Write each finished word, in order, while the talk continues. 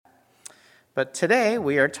But today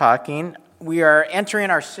we are entering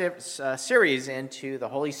our series into the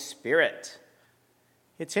Holy Spirit.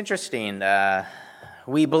 It's interesting.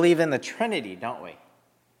 We believe in the Trinity, don't we?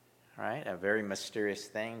 All right, a very mysterious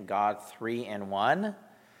thing, God 3 in 1.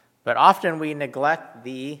 But often we neglect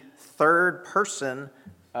the third person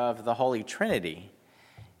of the Holy Trinity.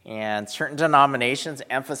 And certain denominations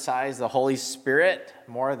emphasize the Holy Spirit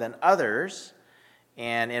more than others.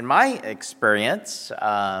 And in my experience,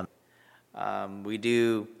 we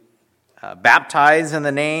do baptize in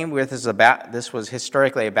the name. This was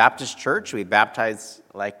historically a Baptist church. We baptize,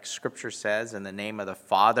 like Scripture says, in the name of the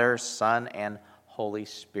Father, Son, and Holy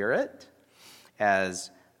Spirit, as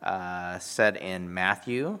said in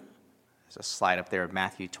Matthew. There's a slide up there of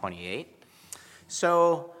Matthew 28.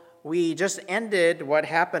 So we just ended what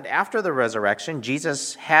happened after the resurrection.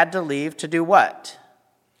 Jesus had to leave to do what?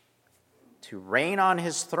 To reign on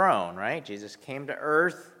his throne, right? Jesus came to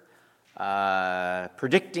earth,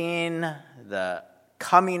 predicting the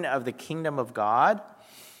coming of the kingdom of God.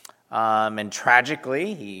 And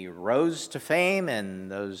tragically, he rose to fame in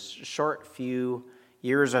those short few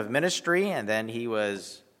years of ministry, and then he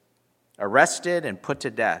was arrested and put to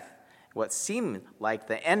death. What seemed like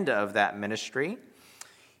the end of that ministry.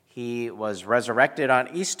 He was resurrected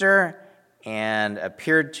on Easter and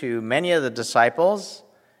appeared to many of the disciples.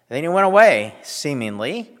 And then he went away,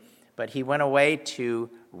 seemingly, but he went away to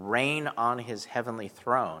reign on his heavenly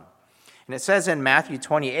throne. And it says in Matthew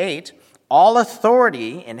 28, all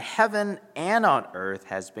authority in heaven and on earth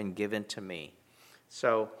has been given to me.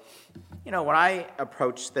 So, when I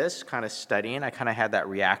approached this kind of studying, I kind of had that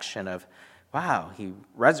reaction of, wow, he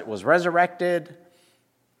was resurrected.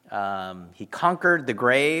 He conquered the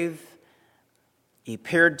grave. He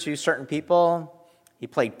appeared to certain people. He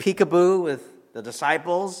played peekaboo with the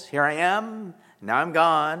disciples. Here I am. Now I'm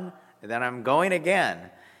gone. And then I'm going again.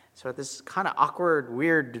 So this kind of awkward,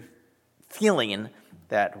 weird feeling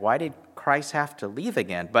that why did Christ have to leave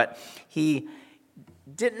again? But he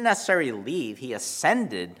didn't necessarily leave. He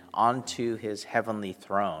ascended onto his heavenly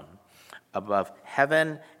throne above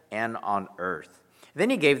heaven and on earth. Then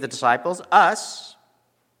he gave the disciples, us,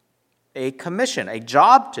 a commission, a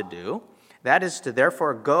job to do. That is to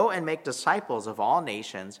therefore go and make disciples of all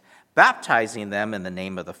nations, baptizing them in the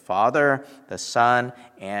name of the Father, the Son,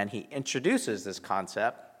 and he introduces this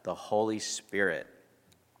concept, the Holy Spirit,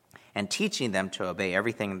 and teaching them to obey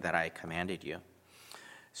everything that I commanded you.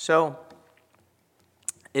 So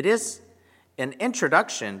it is an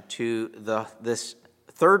introduction to this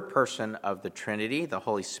third person of the Trinity, the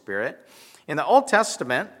Holy Spirit. In the Old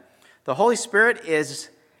Testament, the Holy Spirit is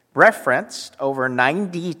referenced over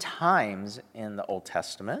 90 times in the Old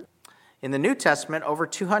Testament. In the New Testament, over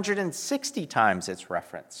 260 times it's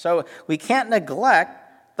referenced. So we can't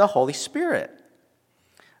neglect the Holy Spirit.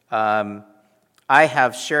 I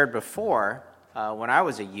have shared before, when I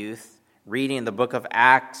was a youth, reading the book of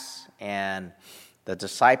Acts and the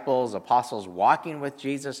disciples, apostles walking with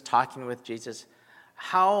Jesus, talking with Jesus,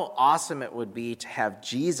 how awesome it would be to have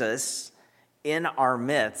Jesus in our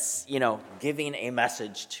midst, giving a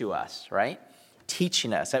message to us, right?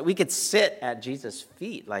 Teaching us, that we could sit at Jesus'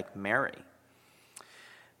 feet like Mary.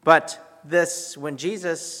 But when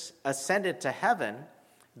Jesus ascended to heaven,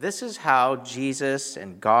 this is how Jesus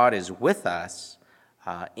and God is with us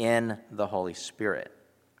in the Holy Spirit.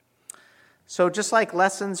 So just like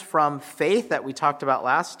lessons from faith that we talked about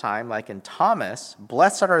last time, like in Thomas,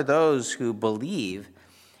 blessed are those who believe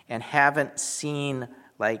and haven't seen,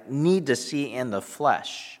 need to see in the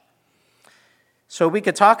flesh. So we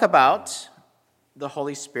could talk about the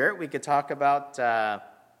Holy Spirit. We could talk about,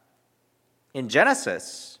 in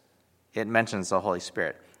Genesis, it mentions the Holy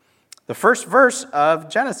Spirit. The first verse of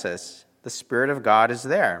Genesis, the Spirit of God is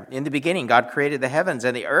there. In the beginning, God created the heavens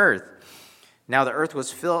and the earth. Now the earth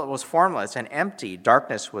was formless and empty.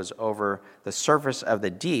 Darkness was over the surface of the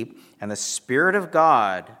deep, and the Spirit of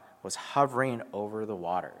God was hovering over the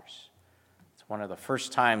waters. It's one of the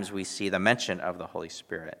first times we see the mention of the Holy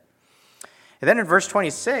Spirit. And then in verse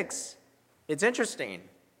 26, it's interesting.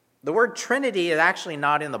 The word Trinity is actually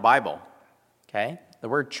not in the Bible. Okay? The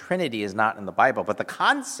word Trinity is not in the Bible, but the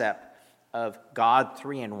concept of God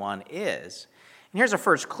 3 in 1 is. And here's a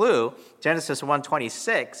first clue, Genesis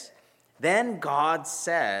 1:26. Then God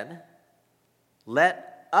said,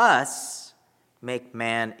 let us make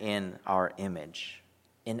man in our image,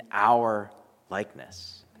 in our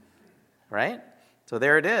likeness. Right? So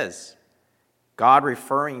there it is. God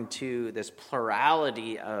referring to this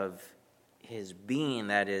plurality of his being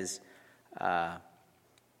that is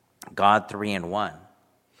God 3 in 1.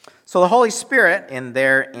 So the Holy Spirit in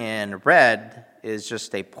red is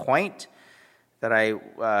just a point that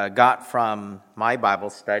I got from my Bible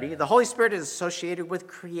study, the Holy Spirit is associated with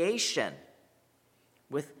creation,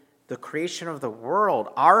 with the creation of the world,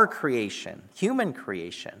 our creation, human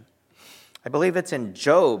creation. I believe it's in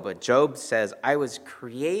Job, but Job says, I was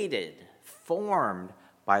created, formed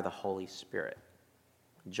by the Holy Spirit.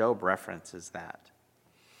 Job references that.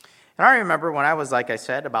 And I remember when I was, like I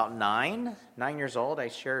said, about 9 years old, I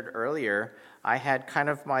shared earlier, I had kind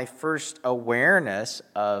of my first awareness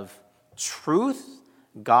of truth,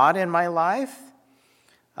 God in my life,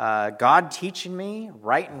 God teaching me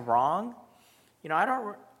right and wrong. You know, I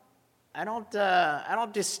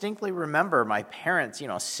don't distinctly remember my parents,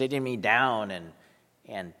 sitting me down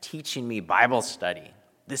and teaching me Bible study.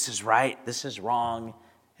 This is right, this is wrong,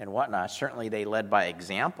 and whatnot. Certainly they led by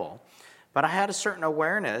example. But I had a certain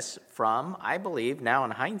awareness from, I believe, now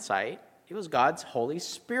in hindsight, it was God's Holy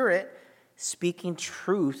Spirit speaking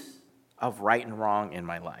truth of right and wrong in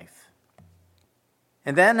my life.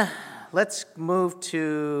 And then let's move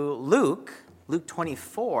to Luke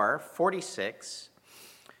 24:46.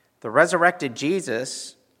 The resurrected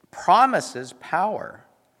Jesus promises power.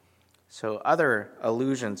 So other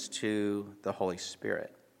allusions to the Holy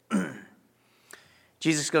Spirit.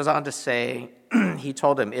 Jesus goes on to say, he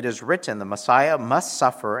told him, it is written, the Messiah must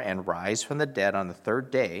suffer and rise from the dead on the third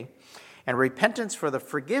day, and repentance for the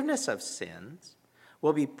forgiveness of sins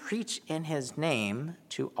will be preached in his name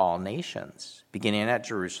to all nations, beginning at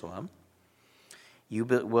Jerusalem. You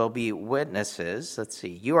will be witnesses.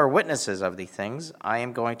 You are witnesses of these things. I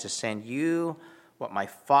am going to send you what my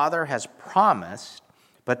Father has promised,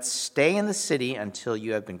 but stay in the city until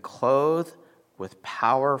you have been clothed with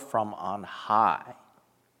power from on high.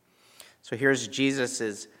 So here's Jesus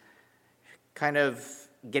is kind of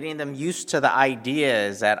getting them used to the idea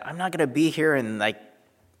is that I'm not going to be here in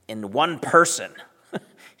one person.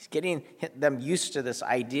 He's getting them used to this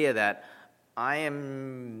idea that I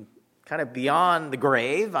am kind of beyond the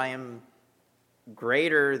grave. I am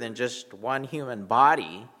greater than just one human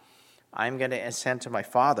body. I'm going to ascend to my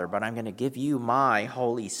Father, but I'm going to give you my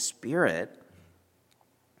Holy Spirit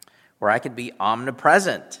where I could be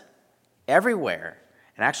omnipresent everywhere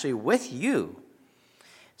and actually with you.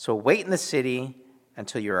 So wait in the city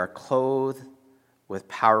until you are clothed with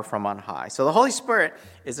power from on high. So the Holy Spirit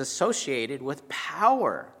is associated with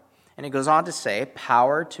power. And it goes on to say,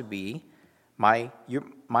 power to be my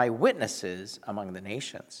witnesses among the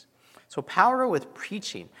nations. So power with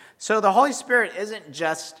preaching. So the Holy Spirit isn't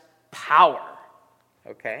just power,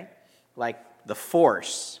 okay? Like the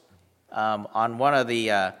Force. On one of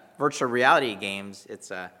the virtual reality games,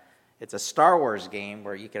 it's a Star Wars game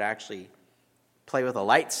where you could actually play with a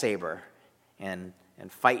lightsaber and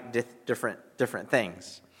fight different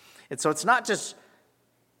things. And so it's not just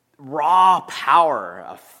raw power,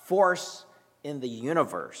 a force in the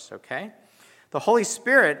universe, okay? The Holy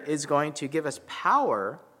Spirit is going to give us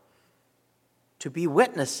power to be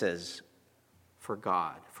witnesses for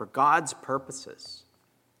God, for God's purposes.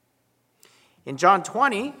 In John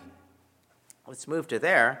 20, let's move to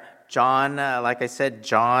there. John, like I said,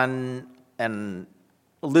 John and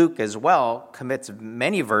Luke as well commits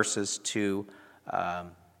many verses to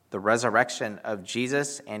the resurrection of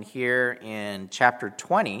Jesus. And here in chapter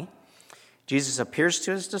 20, Jesus appears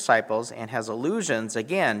to his disciples and has allusions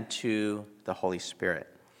again to the Holy Spirit.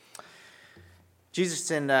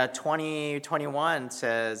 Jesus in 20:21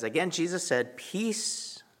 says, again, Jesus said,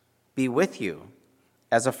 peace be with you.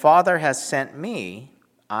 As a Father has sent me,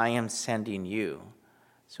 I am sending you.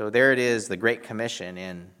 So there it is, the Great Commission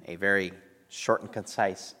in a very short and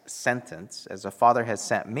concise sentence. As a Father has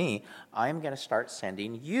sent me, I am going to start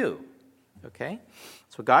sending you. Okay?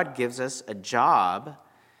 So God gives us a job,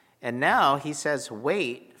 and now he says,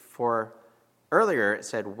 earlier it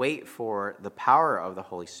said, wait for the power of the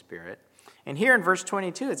Holy Spirit. And here in verse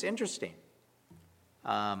 22, it's interesting.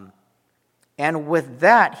 And with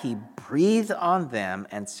that, he breathed on them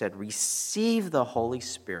and said, receive the Holy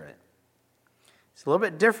Spirit. It's a little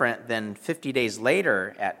bit different than 50 days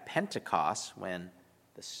later at Pentecost when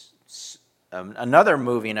another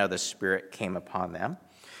moving of the Spirit came upon them.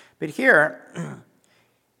 But here,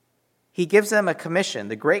 he gives them a commission,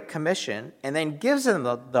 the Great Commission, and then gives them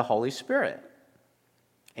the Holy Spirit.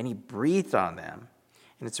 And he breathed on them.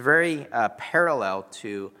 And it's very parallel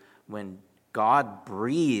to when God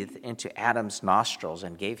breathed into Adam's nostrils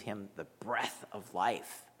and gave him the breath of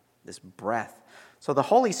life, this breath. So the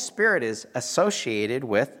Holy Spirit is associated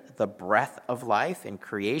with the breath of life in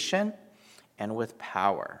creation and with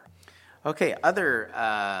power. Okay, other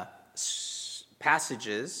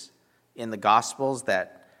passages in the Gospels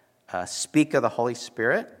that speak of the Holy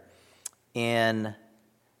Spirit.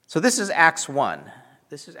 So this is Acts 1.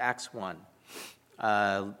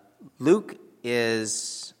 Luke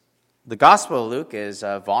is, the Gospel of Luke is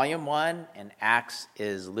volume 1, and Acts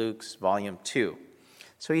is Luke's volume 2.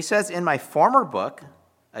 So he says, in my former book,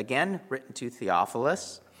 again written to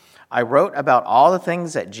Theophilus, I wrote about all the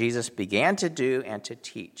things that Jesus began to do and to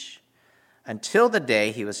teach, until the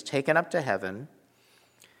day he was taken up to heaven,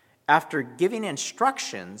 after giving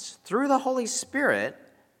instructions through the Holy Spirit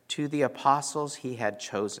to the apostles he had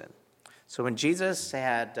chosen. So when Jesus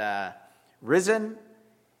had risen,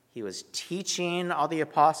 he was teaching all the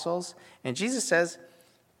apostles, and Jesus says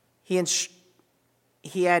he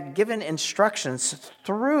had given instructions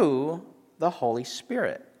through the Holy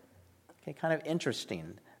Spirit. Okay, kind of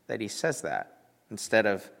interesting that he says that instead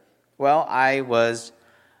of, well, I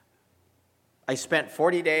spent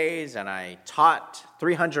 40 days and I taught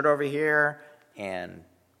 300 over here and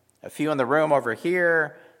a few in the room over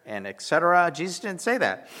here and etc. Jesus didn't say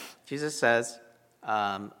that. Jesus says,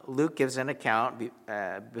 Luke gives an account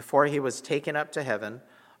before he was taken up to heaven,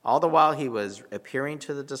 all the while he was appearing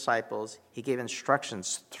to the disciples, he gave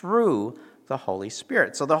instructions through the Holy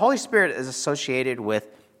Spirit. So the Holy Spirit is associated with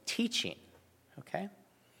teaching, okay?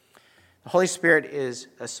 The Holy Spirit is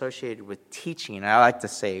associated with teaching. I like to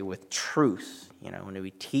say with truth. You know, when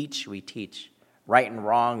we teach right and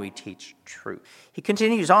wrong, we teach truth. He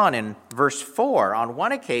continues on in verse 4. On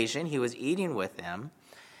one occasion, he was eating with them,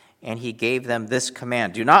 and he gave them this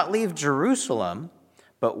command: do not leave Jerusalem,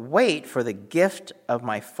 but wait for the gift of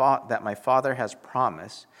that my Father has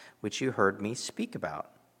promised, which you heard me speak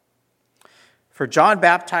about. For John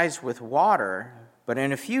baptized with water, but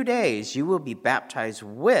in a few days you will be baptized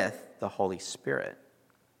with the Holy Spirit.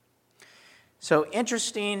 So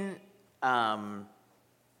interesting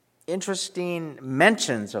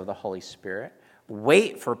mentions of the Holy Spirit.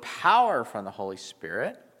 Wait for power from the Holy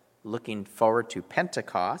Spirit, looking forward to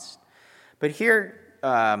Pentecost. But here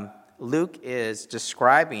Luke is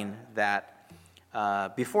describing that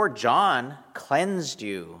before John cleansed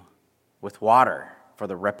you with water for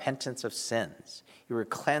the repentance of sins, you were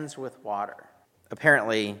cleansed with water.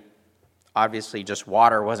 Apparently, obviously, just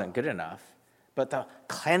water wasn't good enough, but the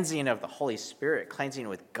cleansing of the Holy Spirit, cleansing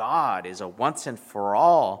with God, is a once and for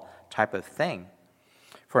all type of thing.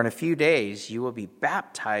 For in a few days, you will be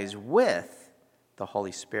baptized with the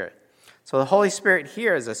Holy Spirit. So the Holy Spirit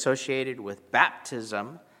here is associated with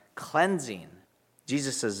baptism, cleansing.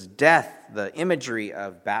 Jesus' death, the imagery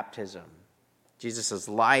of baptism. Jesus'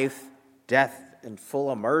 life, death in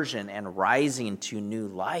full immersion, and rising to new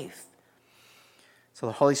life. So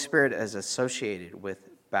the Holy Spirit is associated with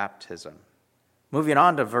baptism. Moving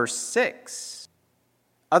on to verse 6,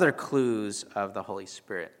 other clues of the Holy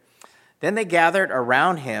Spirit. Then they gathered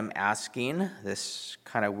around him asking this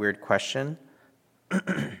kind of weird question,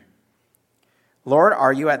 Lord,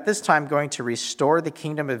 are you at this time going to restore the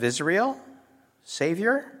kingdom of Israel,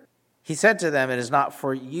 Savior? He said to them, it is not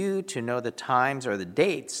for you to know the times or the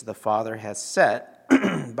dates the Father has set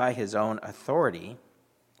by his own authority,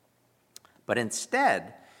 but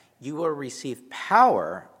instead, you will receive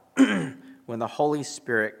power when the Holy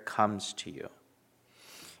Spirit comes to you.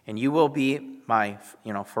 And you will be my,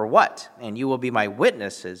 for what? And you will be my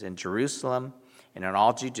witnesses in Jerusalem and in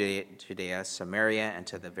all Judea, Samaria, and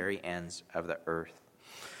to the very ends of the earth.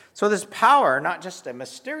 So this power, not just a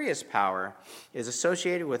mysterious power, is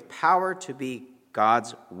associated with power to be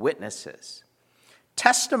God's witnesses.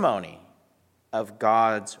 Testimony of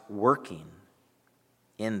God's working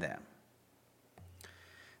in them.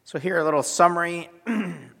 So here a little summary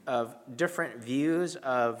of different views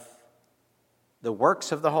of the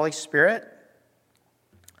works of the Holy Spirit.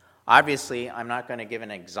 Obviously, I'm not going to give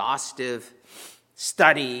an exhaustive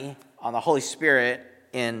study on the Holy Spirit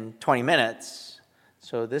in 20 minutes.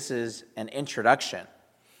 So this is an introduction.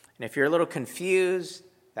 And if you're a little confused,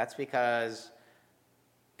 that's because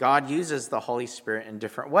God uses the Holy Spirit in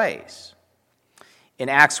different ways. In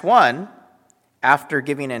Acts 1, after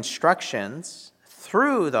giving instructions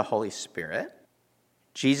through the Holy Spirit,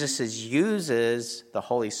 Jesus uses the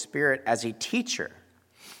Holy Spirit as a teacher.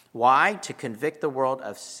 Why? To convict the world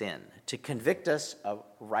of sin, to convict us of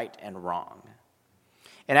right and wrong.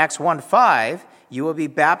 In Acts 1:5, you will be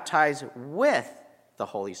baptized with the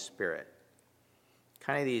Holy Spirit.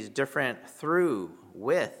 Kind of these different through,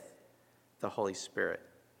 with the Holy Spirit.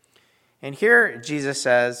 And here Jesus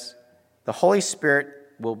says, the Holy Spirit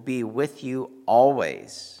will be with you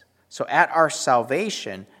always. So at our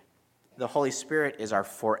salvation, the Holy Spirit is our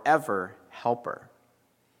forever helper.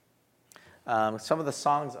 Some of the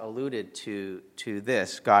songs alluded to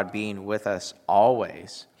this, God being with us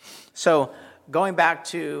always. So going back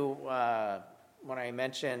to when I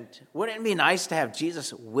mentioned, wouldn't it be nice to have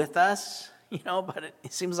Jesus with us, but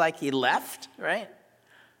it seems like he left, right?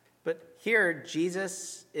 But here,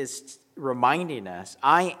 Jesus is reminding us,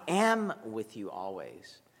 I am with you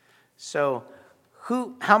always. So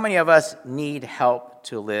how many of us need help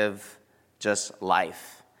to live just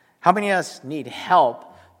life? How many of us need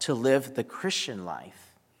help to live the Christian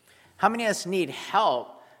life? How many of us need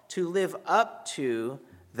help to live up to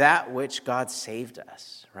that which God saved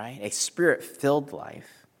us, right? A spirit-filled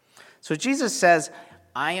life. So Jesus says,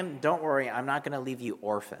 don't worry, I'm not going to leave you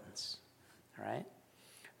orphans, right?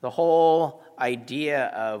 The whole idea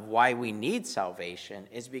of why we need salvation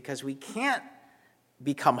is because we can't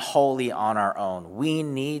become holy on our own. We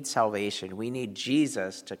need salvation. We need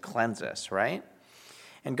Jesus to cleanse us, right?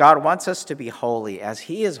 And God wants us to be holy as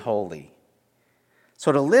he is holy.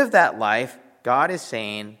 So to live that life, God is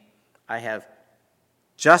saying, I have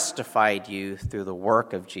justified you through the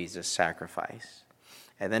work of Jesus' sacrifice.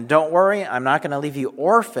 And then don't worry, I'm not going to leave you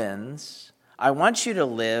orphans. I want you to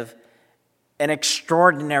live an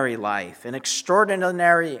extraordinary life, an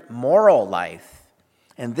extraordinary moral life.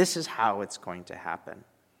 And this is how it's going to happen.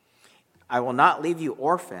 I will not leave you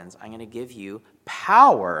orphans. I'm going to give you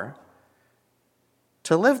power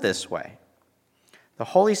to live this way. The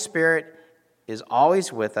Holy Spirit is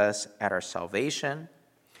always with us at our salvation.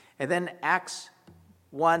 And then Acts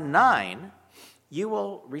 1:9, you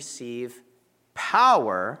will receive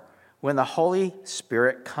power when the Holy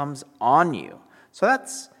Spirit comes on you. So that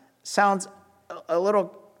sounds a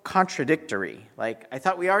little contradictory. Like, I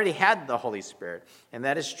thought we already had the Holy Spirit, and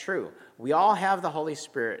that is true. We all have the Holy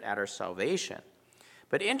Spirit at our salvation.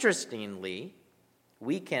 But interestingly,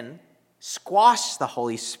 we can squash the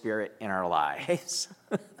Holy Spirit in our lives,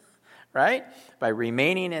 right? By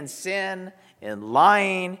remaining in sin, in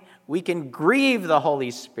lying, we can grieve the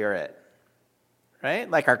Holy Spirit, right?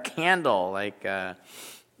 Like our candle, like a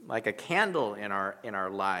candle in our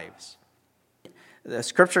lives. The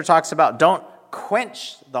scripture talks about don't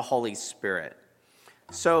quench the Holy Spirit.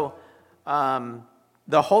 So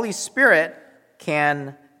the Holy Spirit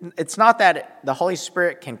it's not that the Holy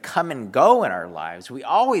Spirit can come and go in our lives. We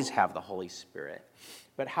always have the Holy Spirit.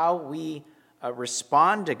 But how we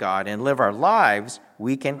respond to God and live our lives,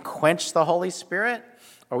 we can quench the Holy Spirit,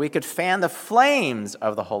 or we could fan the flames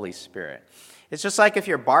of the Holy Spirit. It's just like if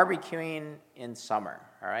you're barbecuing in summer,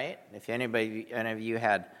 all right? If any of you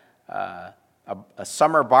had a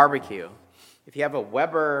summer barbecue, if you have a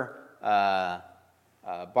Weber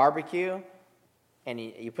barbecue and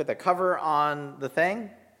you put the cover on the thing,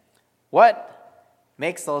 what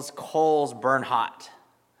makes those coals burn hot?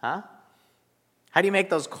 Huh? How do you make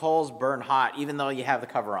those coals burn hot even though you have the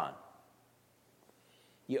cover on?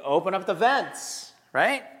 You open up the vents,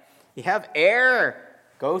 right? You have air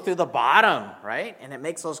go through the bottom, right? And it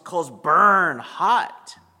makes those coals burn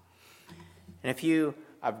hot. And if you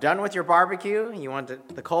are done with your barbecue and you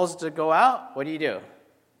want the coals to go out, what do?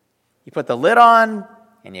 You put the lid on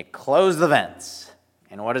and you close the vents.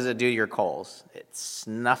 And what does it do to your coals? It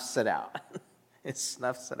snuffs it out. It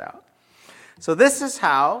snuffs it out. So this is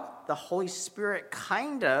how the Holy Spirit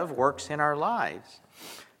kind of works in our lives.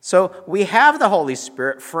 So we have the Holy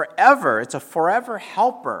Spirit forever. It's a forever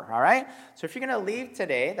helper, all right? So if you're going to leave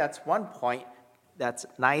today, that's one point that's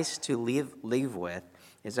nice to leave with,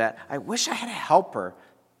 is that I wish I had a helper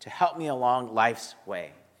to help me along life's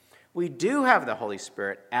way. We do have the Holy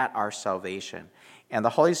Spirit at our salvation, and the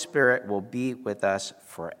Holy Spirit will be with us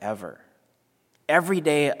forever, every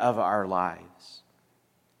day of our lives.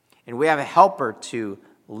 And we have a helper to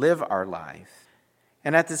live our life.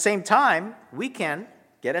 And at the same time, we can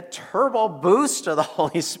get a turbo boost of the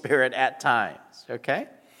Holy Spirit at times, okay?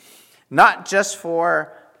 Not just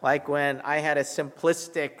for, like when I had a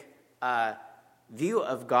simplistic view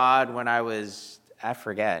of God when I was,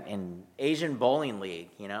 in Asian Bowling League,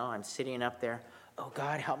 I'm sitting up there, oh,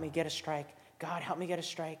 God, help me get a strike. God, help me get a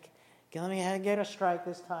strike. Let me get a strike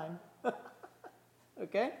this time.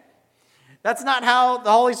 Okay? That's not how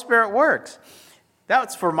the Holy Spirit works.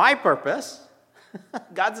 That's for my purpose.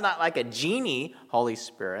 God's not like a genie Holy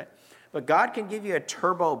Spirit, but God can give you a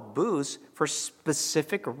turbo boost for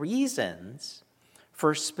specific reasons,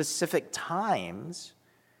 for specific times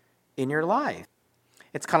in your life.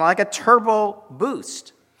 It's kind of like a turbo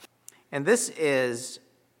boost. And this is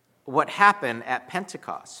what happened at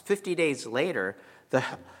Pentecost. 50 days later,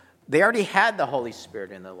 they already had the Holy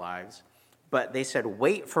Spirit in their lives, but they said,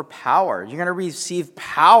 wait for power. You're going to receive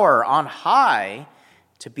power on high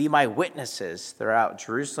to be my witnesses throughout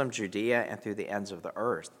Jerusalem, Judea, and through the ends of the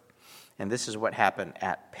earth. And this is what happened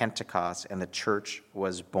at Pentecost, and the church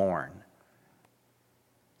was born.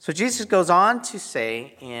 So Jesus goes on to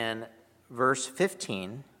say in verse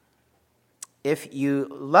 15, If you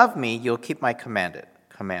love me, you'll keep my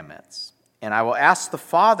commandments. And I will ask the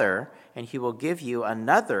Father, and he will give you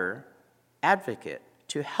another advocate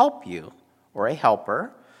to help you, or a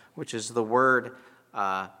helper, which is the word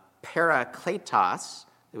parakletos,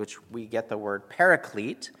 which we get the word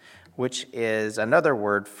paraclete, which is another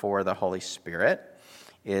word for the Holy Spirit,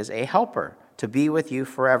 is a helper to be with you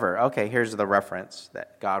forever. Okay, here's the reference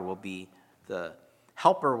that God will be, the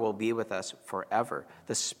helper will be with us forever,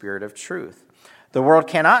 the Spirit of truth. The world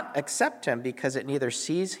cannot accept him because it neither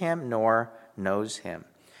sees him nor knows him.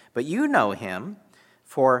 But you know him,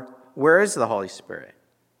 for where is the Holy Spirit?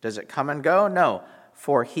 Does it come and go? No,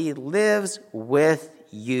 for he lives with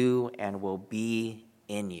you and will be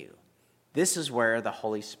in you. This is where the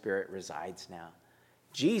Holy Spirit resides now.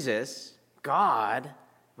 Jesus, God,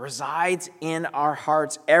 resides in our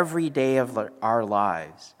hearts every day of our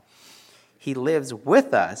lives. He lives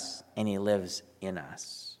with us and he lives in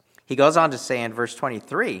us. He goes on to say in verse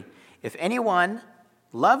 23, if anyone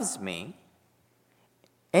loves me,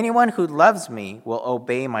 anyone who loves me will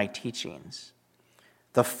obey my teachings.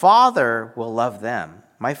 The Father will love them.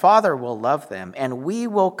 My Father will love them, and we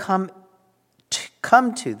will come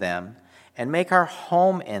to them and make our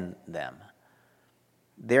home in them.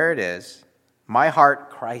 There it is. My heart,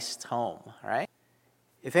 Christ's home, right?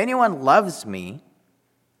 If anyone loves me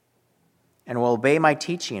and will obey my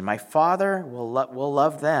teaching, my Father will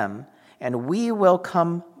love them, and we will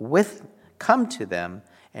come to them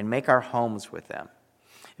and make our homes with them.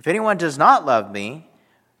 If anyone does not love me,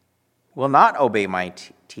 will not obey my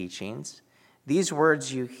teachings. These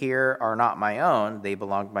words you hear are not my own. They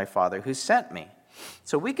belong to my Father who sent me.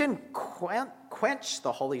 So we can quench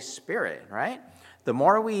the Holy Spirit, right? The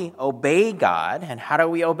more we obey God, and how do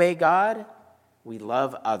we obey God? We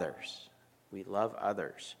love others. We love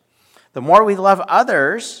others. The more we love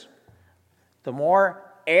others, the more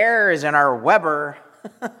air is in our Weber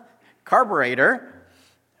carburetor,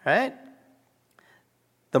 right?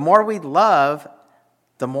 The more we love,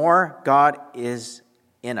 the more God is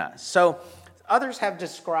in us. So others have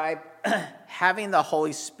described having the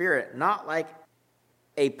Holy Spirit not like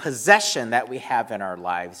a possession that we have in our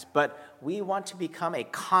lives, but we want to become a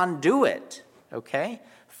conduit, okay,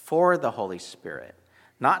 for the Holy Spirit.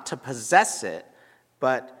 Not to possess it,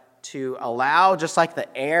 but to allow, just like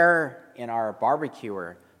the air in our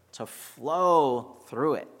barbecuer, to flow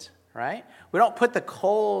through it, right? We don't put the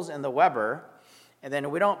coals in the Weber, and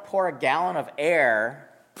then we don't pour a gallon of air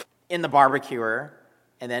in the barbecuer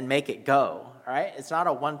and then make it go, right? It's not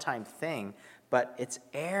a one-time thing, but it's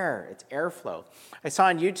air. It's airflow. I saw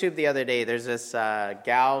on YouTube the other day, there's this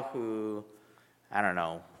gal who, I don't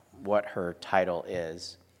know what her title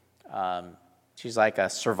is. She's like a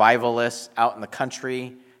survivalist out in the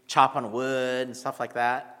country, chopping wood and stuff like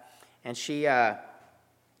that. And she got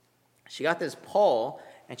this pole,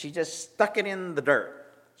 and she just stuck it in the dirt.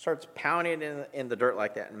 Starts pounding in the dirt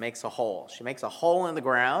like that and makes a hole. She makes a hole in the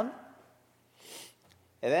ground.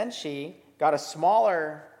 And then she got a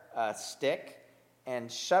smaller stick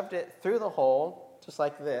and shoved it through the hole, just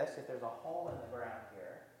like this. If there's a hole in the ground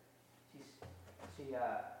here,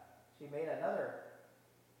 she made another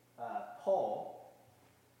pole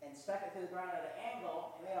and stuck it through the ground at an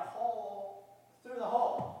angle and made a hole through the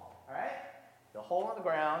hole. All right? The hole in the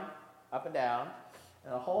ground, up and down,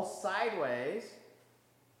 and a hole sideways,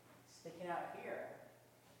 sticking out here.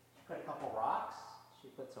 She put a couple rocks, she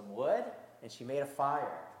put some wood, and she made a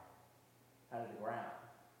fire out of the ground.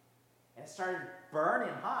 And it started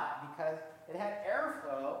burning hot because it had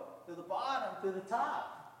airflow through the bottom, through the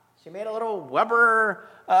top. She made a little Weber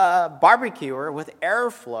barbecuer with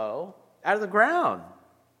airflow out of the ground.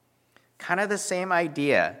 Kind of the same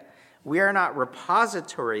idea. We are not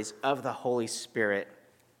repositories of the Holy Spirit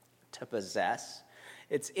to possess.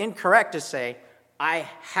 It's incorrect to say, I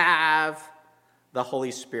have the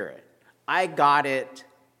Holy Spirit. I got it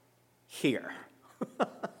here.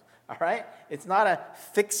 All right? It's not a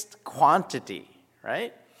fixed quantity,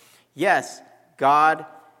 right? Yes, God's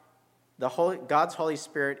Holy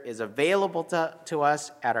Spirit is available to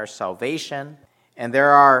us at our salvation, and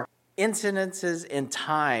there are incidences in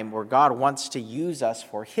time where God wants to use us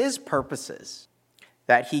for his purposes,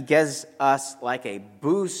 that he gives us like a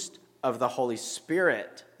boost of the Holy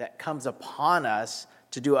Spirit that comes upon us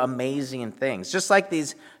to do amazing things. Just like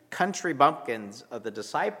these country bumpkins of the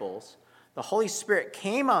disciples, the Holy Spirit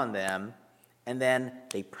came on them, and then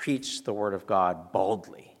they preached the word of God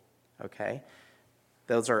boldly, okay?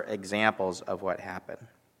 Those are examples of what happened.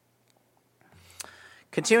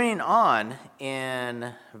 Continuing on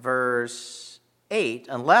in verse 8,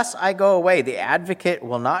 unless I go away, the advocate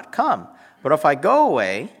will not come. But if I go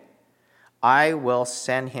away, I will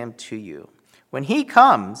send him to you. When he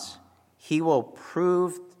comes, he will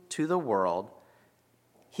prove the world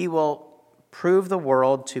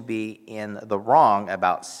to be in the wrong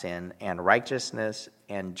about sin and righteousness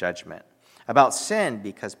and judgment. About sin,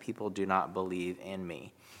 because people do not believe in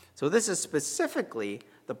me. So this is specifically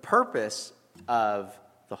the purpose of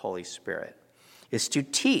the Holy Spirit, is to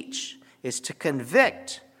teach, is to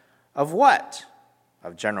convict of what?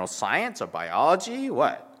 Of general science, of biology,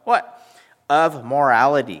 what? Of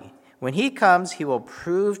morality. When he comes, he will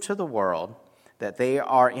prove to the world that they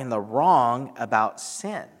are in the wrong about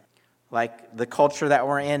sin. Like the culture that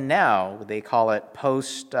we're in now, they call it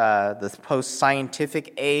the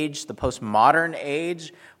post-scientific age, the post-modern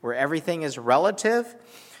age, where everything is relative.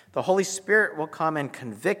 The Holy Spirit will come and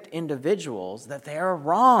convict individuals that they are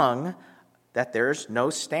wrong, that there's no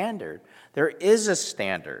standard. There is a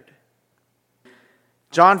standard.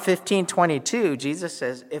 John 15:22, Jesus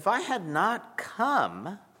says, if I had not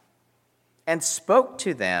come and spoke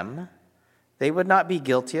to them, they would not be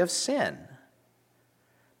guilty of sin.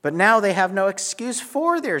 But now they have no excuse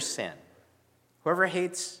for their sin. Whoever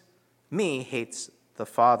hates me hates the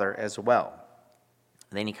Father as well.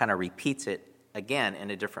 And then he kind of repeats it again in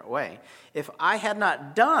a different way. If I had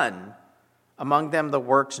not done among them the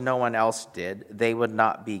works no one else did, they would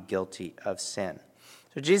not be guilty of sin.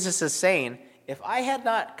 So Jesus is saying, if I had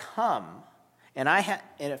not come and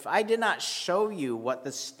if I did not show you what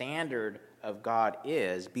the standard of God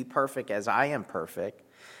is, be perfect as I am perfect,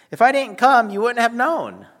 if I didn't come, you wouldn't have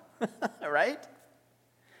known, right?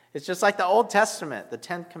 It's just like the Old Testament, the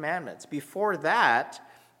 10 Commandments. Before that,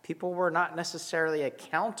 people were not necessarily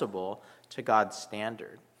accountable to God's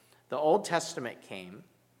standard. The Old Testament came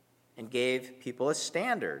and gave people a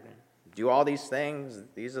standard. Do all these things.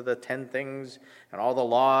 These are the 10 things and all the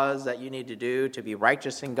laws that you need to do to be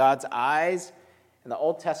righteous in God's eyes. And the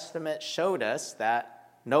Old Testament showed us that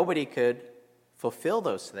nobody could fulfill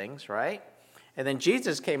those things, right? And then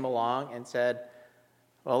Jesus came along and said,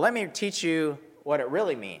 well, let me teach you what it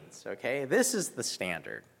really means, okay? This is the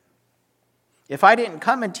standard. If I didn't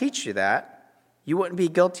come and teach you that, you wouldn't be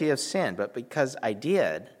guilty of sin. But because I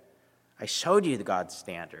did, I showed you the God's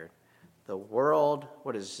standard. The world,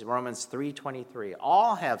 what is Romans 3:23?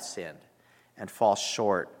 All have sinned and fall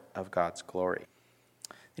short of God's glory.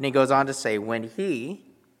 Then he goes on to say, when he,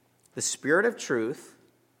 the Spirit of truth,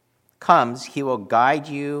 comes, he will guide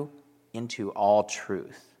you into all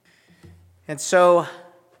truth. And so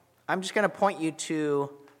I'm just going to point you to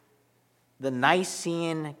the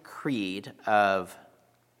Nicene Creed of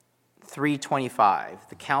 325,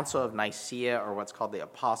 the Council of Nicaea, or what's called the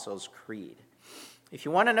Apostles' Creed. If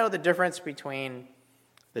you want to know the difference between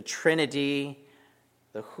the Trinity,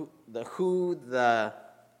 the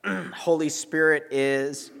Holy Spirit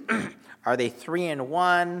is, are they three in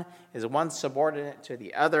one? Is one subordinate to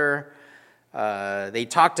the other? They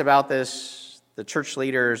talked about this, the church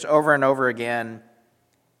leaders, over and over again,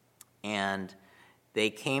 and they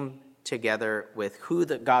came together with who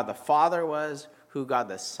God the Father was, who God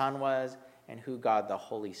the Son was, and who God the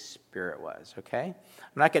Holy Spirit was, okay?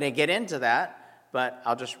 I'm not going to get into that, but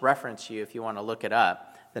I'll just reference you if you want to look it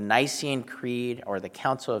up. The Nicene Creed, or the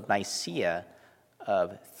Council of Nicaea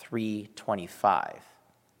of 325,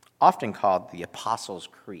 often called the Apostles'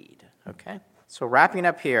 Creed, okay? So wrapping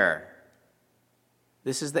up here,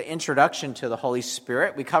 this is the introduction to the Holy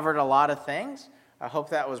Spirit. We covered a lot of things. I hope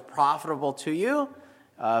that was profitable to you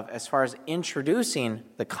as far as introducing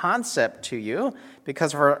the concept to you,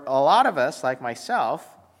 because for a lot of us, like myself,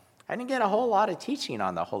 I didn't get a whole lot of teaching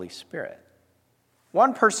on the Holy Spirit.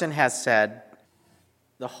 One person has said,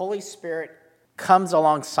 the Holy Spirit comes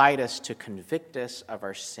alongside us to convict us of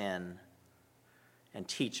our sin and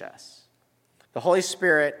teach us. The Holy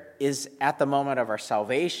Spirit is at the moment of our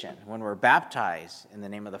salvation, when we're baptized in the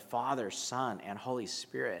name of the Father, Son, and Holy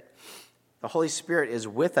Spirit. The Holy Spirit is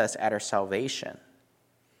with us at our salvation.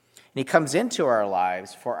 And he comes into our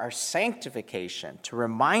lives for our sanctification, to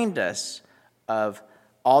remind us of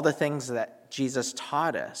all the things that Jesus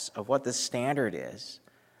taught us, of what the standard is,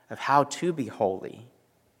 of how to be holy.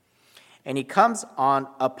 And he comes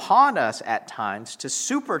upon us at times to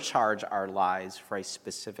supercharge our lives for a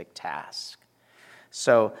specific task.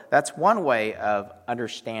 So that's one way of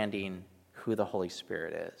understanding who the Holy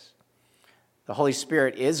Spirit is. The Holy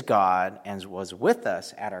Spirit is God and was with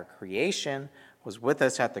us at our creation, was with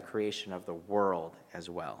us at the creation of the world as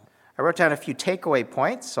well. I wrote down a few takeaway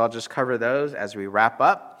points, so I'll just cover those as we wrap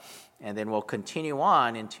up, and then we'll continue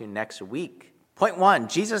on into next week. Point 1,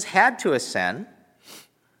 Jesus had to ascend.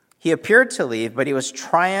 He appeared to leave, but he was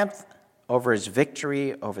triumphed over his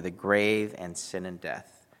victory over the grave and sin and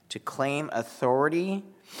death, to claim authority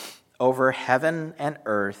over heaven and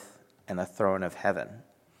earth and the throne of heaven.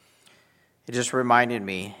 It just reminded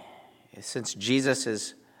me, since Jesus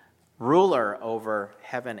is ruler over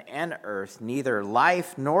heaven and earth, neither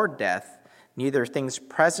life nor death, neither things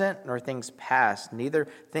present nor things past, neither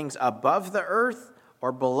things above the earth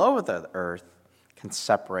or below the earth can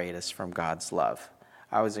separate us from God's love.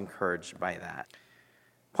 I was encouraged by that.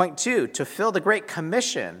 Point 2, to fill the Great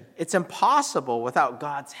Commission, it's impossible without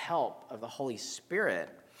God's help of the Holy Spirit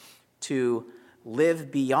to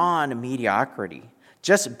live beyond mediocrity,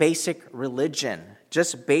 just basic religion,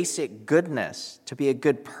 just basic goodness, to be a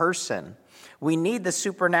good person. We need the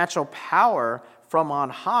supernatural power from on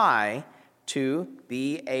high to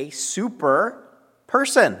be a super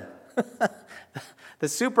person. The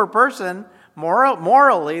super person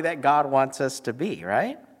morally that God wants us to be,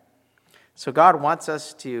 right? So God wants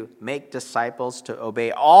us to make disciples, to obey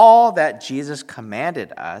all that Jesus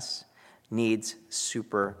commanded us, needs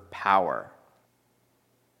superpower.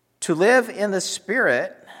 To live in the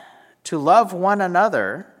Spirit, to love one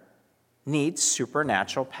another, needs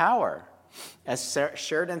supernatural power. As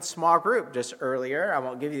shared in small group just earlier, I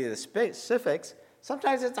won't give you the specifics,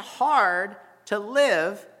 sometimes it's hard to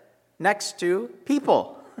live next to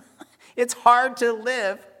people. It's hard to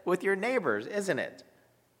live with your neighbors, isn't it?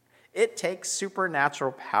 It takes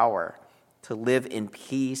supernatural power to live in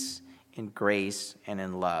peace, in grace, and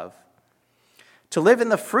in love. To live in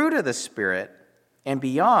the fruit of the Spirit and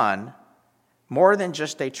beyond, more than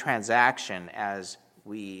just a transaction, as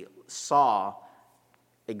we saw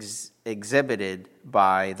exhibited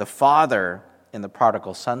by the father in the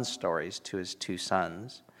prodigal son stories to his two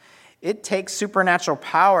sons. It takes supernatural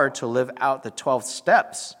power to live out the 12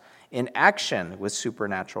 steps in action with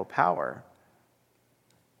supernatural power.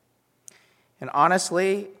 And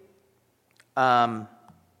honestly, I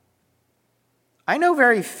know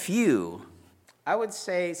very few. I would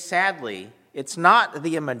say, sadly, it's not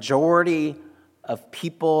the majority of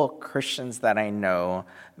people, Christians that I know,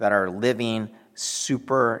 that are living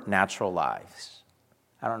supernatural lives.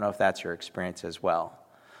 I don't know if that's your experience as well.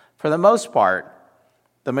 For the most part,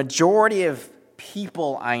 the majority of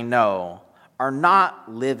people I know are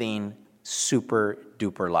not living super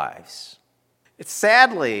duper lives. It's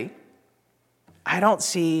sadly, I don't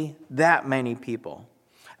see that many people.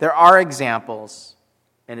 There are examples,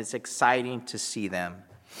 and it's exciting to see them.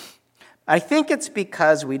 I think it's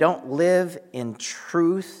because we don't live in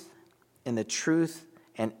truth, in the truth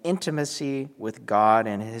and intimacy with God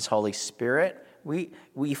and His Holy Spirit. We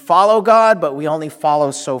follow God, but we only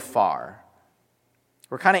follow so far.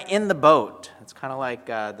 We're kind of in the boat. It's kind of like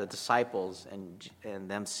the disciples and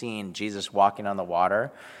them seeing Jesus walking on the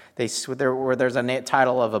water. There's a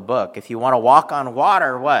title of a book. If you want to walk on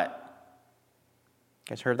water, what? You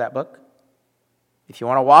guys heard that book? If you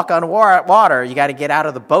want to walk on water, you got to get out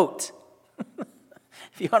of the boat.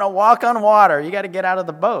 If you want to walk on water, you got to get out of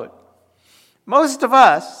the boat. Most of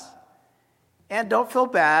us, and don't feel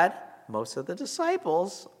bad, most of the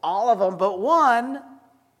disciples, all of them but one,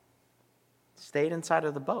 stayed inside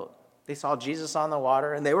of the boat. They saw Jesus on the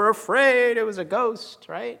water, and they were afraid it was a ghost,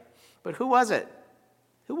 right? But who was it?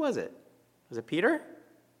 Who was it? Was it Peter?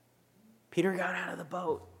 Peter got out of the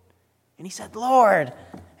boat, and he said, Lord,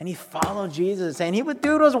 and he followed Jesus, and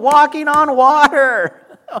dude was walking on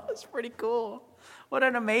water. That was pretty cool. What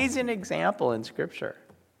an amazing example in Scripture.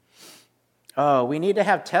 Oh, we need to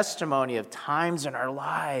have testimony of times in our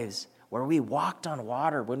lives where we walked on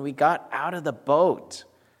water, when we got out of the boat.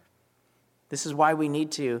 This is why we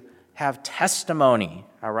need to have testimony,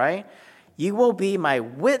 all right? You will be my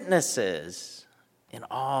witnesses in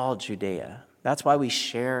all Judea. That's why we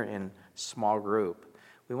share in small group.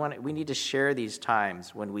 We need to share these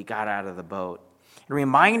times when we got out of the boat. And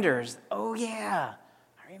reminders, oh yeah,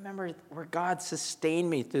 I remember where God sustained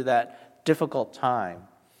me through that difficult time.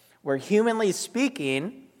 Where humanly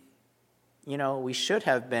speaking, we should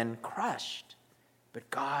have been crushed. But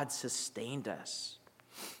God sustained us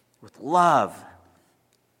with love.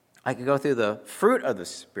 I could go through the fruit of the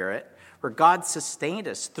Spirit, where God sustained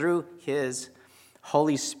us through His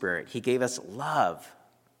Holy Spirit. He gave us love,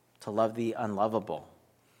 to love the unlovable.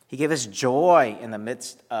 He gave us joy in the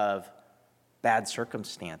midst of bad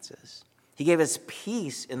circumstances. He gave us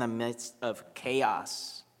peace in the midst of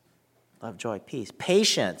chaos. Love, joy, peace.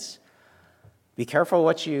 Patience. Be careful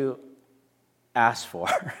what you ask for.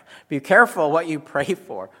 Be careful what you pray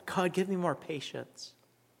for. God, give me more patience.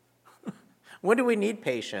 When do we need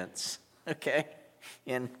patience? Okay?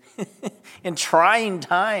 In trying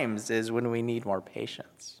times is when we need more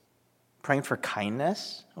patience. Praying for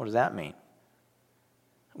kindness? What does that mean?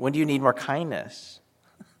 When do you need more kindness?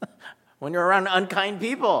 When you're around unkind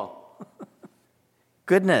people.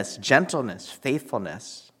 Goodness, gentleness,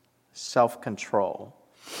 faithfulness. self-control.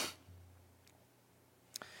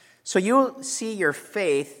 So you'll see your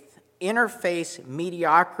faith interface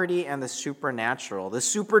mediocrity and the supernatural, the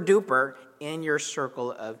super duper, in your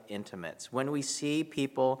circle of intimates. When we see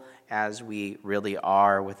people as we really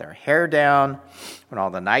are, with our hair down, when all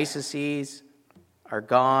the niceties are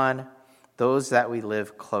gone, those that we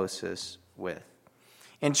live closest with.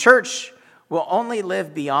 In church, we'll only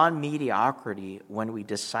live beyond mediocrity when we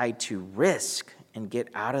decide to risk and get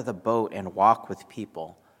out of the boat and walk with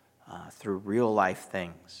people through real life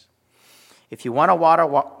things. If you want to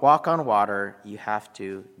walk on water, you have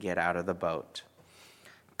to get out of the boat.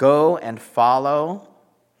 Go and follow.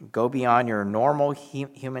 Go beyond your normal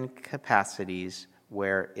human capacities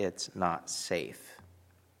where it's not safe.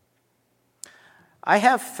 I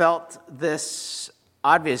have felt this,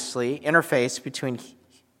 obviously, interface between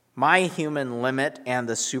my human limit and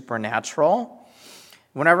the supernatural.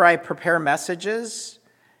 Whenever I prepare messages,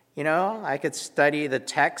 I could study the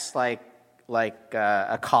text like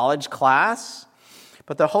a college class,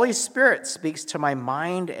 but the Holy Spirit speaks to my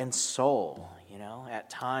mind and soul, at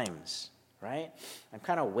times, right? I'm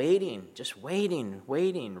kind of waiting,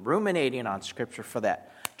 ruminating on Scripture for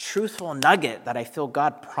that truthful nugget that I feel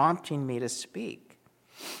God prompting me to speak.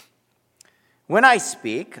 When I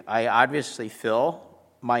speak, I obviously feel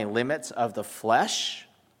my limits of the flesh.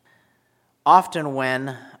 Often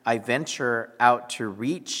when I venture out to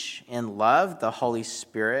reach in love the Holy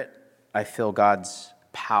Spirit, I feel God's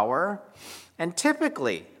power. And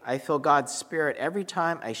typically, I feel God's Spirit every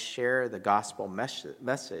time I share the gospel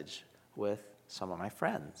message with some of my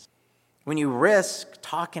friends. When you risk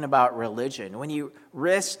talking about religion, when you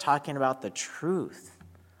risk talking about the truth,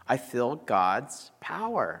 I feel God's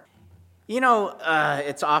power.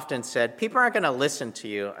 It's often said, people aren't going to listen to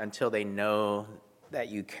you until they know that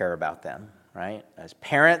you care about them, right? As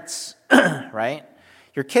parents, right?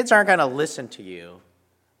 Your kids aren't going to listen to you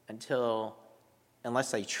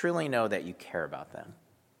unless they truly know that you care about them.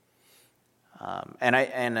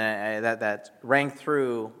 That rang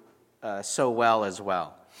through so well as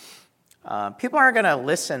well. People aren't going to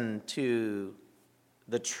listen to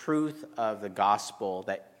the truth of the gospel,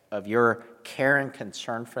 of your care and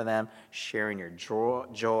concern for them, sharing your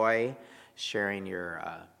joy, sharing your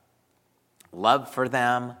love for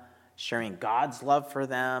them, sharing God's love for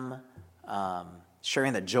them,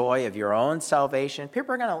 sharing the joy of your own salvation.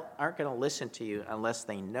 People aren't going to listen to you unless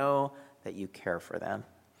they know that you care for them.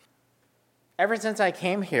 Ever since I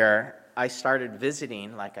came here, I started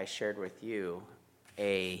visiting, like I shared with you,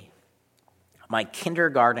 my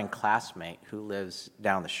kindergarten classmate who lives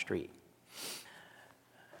down the street.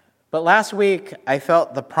 But last week, I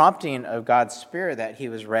felt the prompting of God's Spirit that he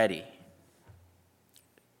was ready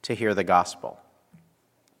to hear the gospel.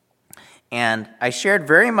 And I shared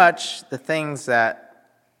very much the things that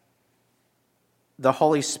the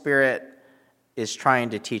Holy Spirit is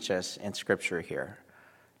trying to teach us in Scripture here.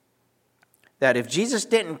 That if Jesus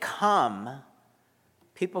didn't come,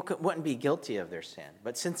 people wouldn't be guilty of their sin.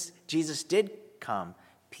 But since Jesus did come,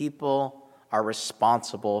 people are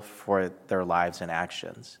responsible for their lives and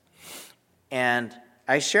actions. And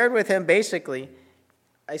I shared with him basically,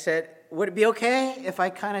 I said, would it be okay if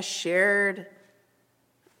I kind of shared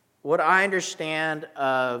what I understand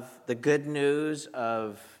of the good news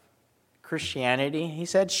of Christianity? He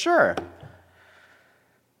said, sure.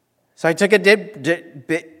 So I took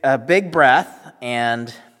a big breath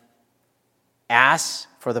and asked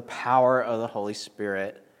for the power of the Holy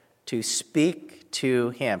Spirit to speak to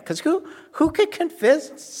him. Because who could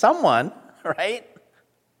convince someone, right,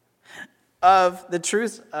 of the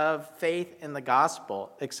truth of faith in the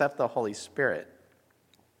gospel except the Holy Spirit?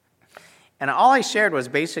 And all I shared was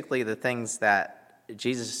basically the things that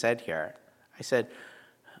Jesus said here. I said,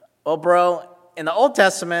 well, bro, in the Old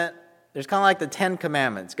Testament, there's kind of like the 10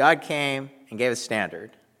 Commandments. God came and gave a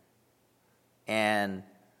standard. And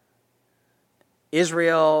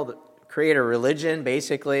Israel created a religion,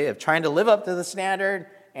 basically, of trying to live up to the standard.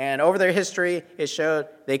 And over their history, it showed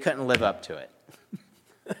they couldn't live up to it.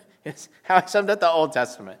 It's how I summed up the Old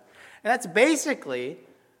Testament. And that's basically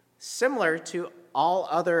similar to all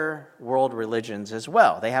other world religions as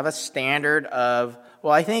well. They have a standard of,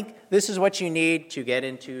 well, I think this is what you need to get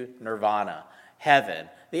into nirvana, heaven,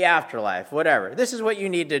 the afterlife, whatever. This is what you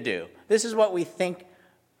need to do. This is what we think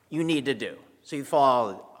you need to do. So you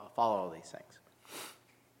follow all these things.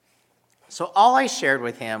 So all I shared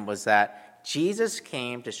with him was that Jesus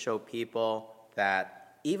came to show people that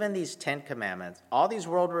even these 10 commandments, all these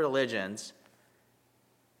world religions,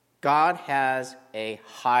 God has a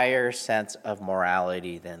higher sense of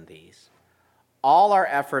morality than these. All our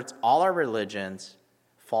efforts, all our religions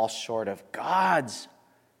fall short of God's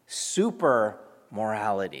super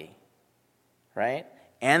morality, right?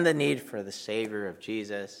 And the need for the Savior of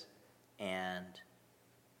Jesus. And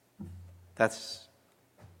that's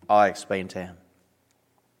all I explained to him.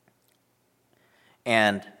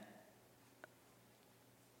 And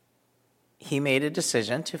he made a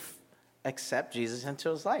decision to accept Jesus into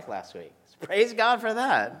his life last week. Praise God for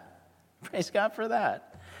that. Praise God for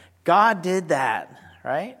that. God did that,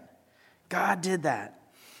 right? God did that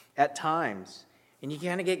at times. And you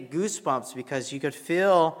kind of get goosebumps because you could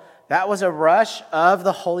feel that was a rush of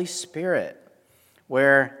the Holy Spirit,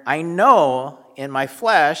 where I know in my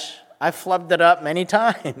flesh I flubbed it up many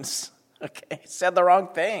times. Okay, said the wrong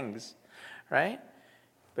things, right?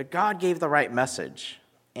 But God gave the right message,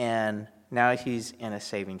 and now he's in a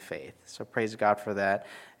saving faith. So praise God for that.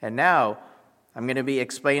 And now I'm going to be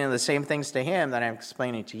explaining the same things to him that I'm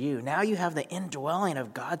explaining to you. Now you have the indwelling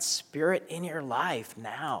of God's Spirit in your life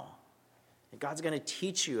now. And God's going to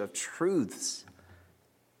teach you of truths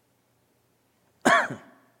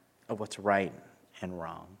of what's right and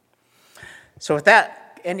wrong. So with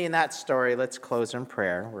that, ending that story, let's close in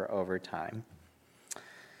prayer. We're over time.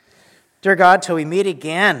 Dear God, till we meet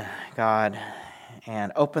again, God,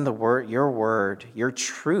 and open your word, your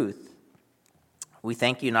truth. We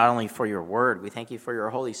thank you not only for your word, we thank you for your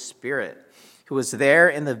Holy Spirit, who was there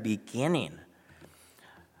in the beginning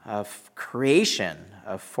of creation,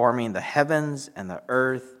 of forming the heavens and the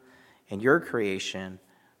earth, and your creation,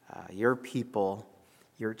 your people,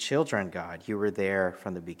 your children, God. You were there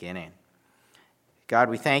from the beginning. God,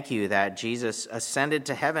 we thank you that Jesus ascended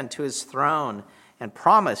to heaven, to his throne, and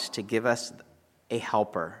promised to give us a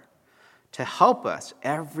helper, to help us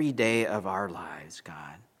every day of our lives,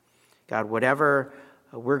 God. God, whatever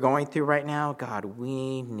we're going through right now, God,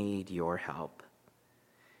 we need your help.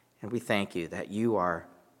 And we thank you that you are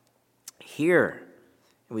here.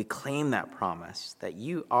 And we claim that promise, that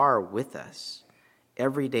you are with us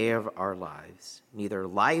every day of our lives. Neither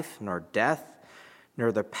life nor death,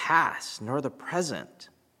 nor the past, nor the present,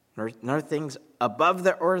 nor things above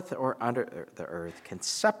the earth or under the earth can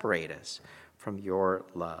separate us from your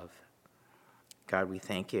love. God, we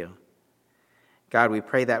thank you. God, we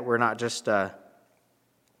pray that we're not just a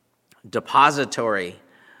depository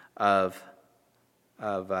of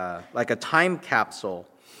like a time capsule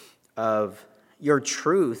of your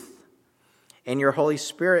truth and your Holy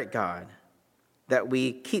Spirit, God, that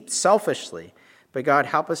we keep selfishly. But God,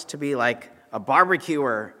 help us to be like a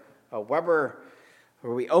barbecuer, a Weber,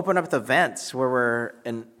 where we open up the vents, where we're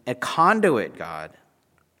a conduit, God,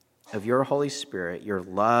 of your Holy Spirit. Your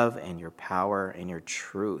love and your power and your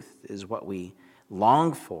truth is what we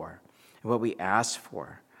long for and what we ask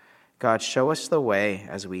for. God, show us the way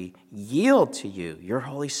as we yield to you, your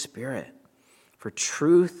Holy Spirit, for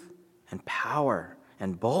truth and power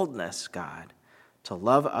and boldness, God, to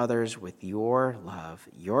love others with your love,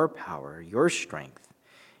 your power, your strength.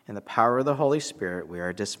 In the power of the Holy Spirit, we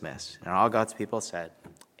are dismissed. And all God's people said,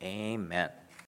 amen.